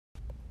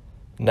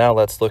Now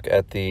let's look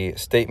at the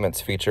statements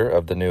feature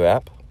of the new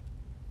app.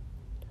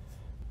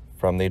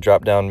 From the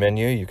drop-down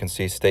menu, you can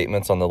see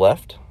statements on the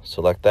left.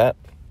 Select that.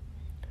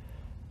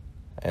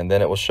 And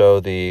then it will show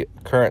the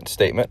current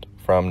statement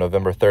from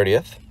November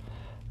 30th.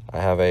 I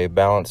have a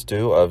balance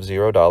due of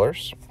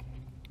 $0.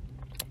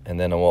 And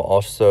then it will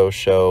also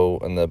show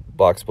in the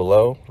box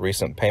below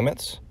recent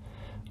payments.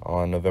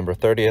 On November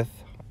 30th,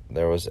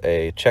 there was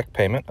a check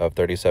payment of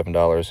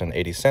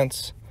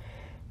 $37.80.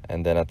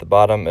 And then at the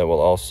bottom, it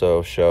will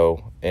also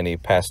show any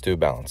past due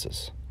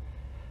balances.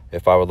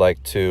 If I would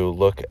like to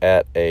look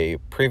at a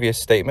previous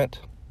statement,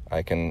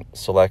 I can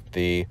select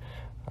the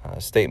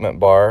statement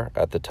bar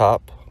at the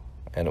top,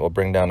 and it will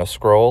bring down a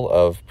scroll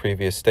of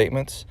previous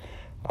statements.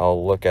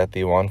 I'll look at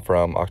the one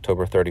from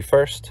October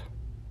 31st.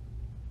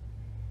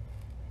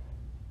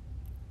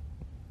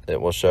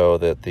 It will show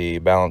that the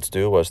balance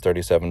due was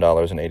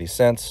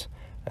 $37.80,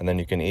 and then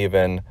you can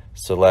even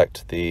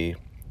select the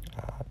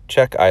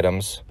check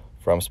items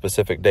from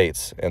specific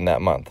dates in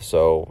that month.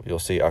 So you'll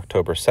see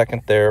October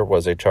 2nd there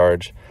was a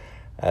charge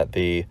at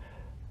the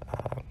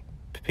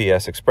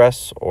PS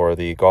Express or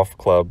the Golf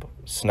Club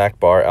Snack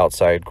Bar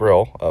Outside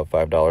Grill of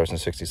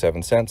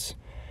 $5.67.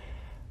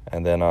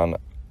 And then on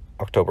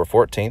October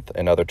 14th,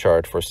 another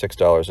charge for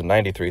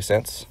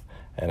 $6.93.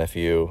 And if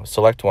you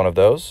select one of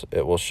those,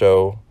 it will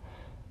show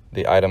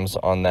the items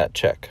on that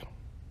check.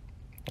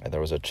 And there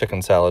was a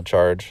chicken salad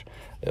charge.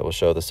 It will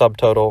show the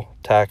subtotal,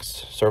 tax,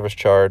 service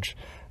charge,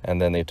 and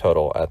then the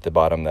total at the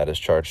bottom that is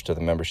charged to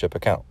the membership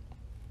account.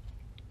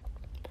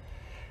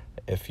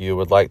 If you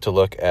would like to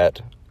look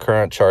at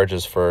current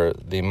charges for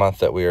the month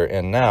that we are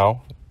in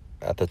now,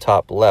 at the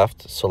top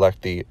left,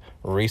 select the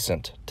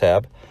Recent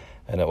tab,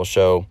 and it will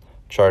show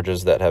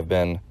charges that have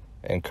been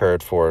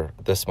incurred for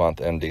this month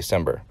in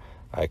December.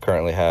 I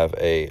currently have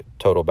a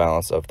total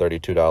balance of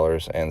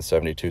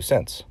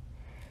 $32.72.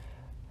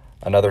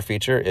 Another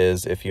feature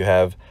is if you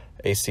have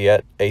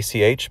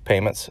ACH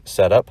payments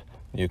set up,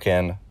 you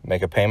can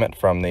make a payment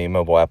from the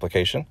mobile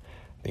application.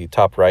 The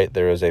top right,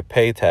 there is a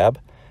Pay tab,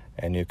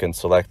 and you can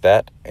select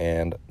that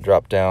and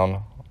drop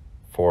down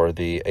for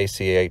the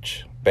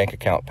ACH bank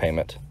account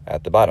payment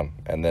at the bottom,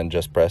 and then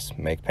just press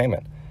Make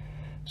Payment.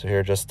 So here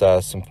are just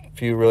some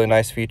few really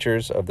nice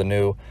features of the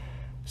new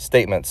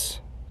Statements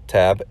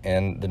tab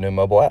in the new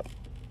mobile app.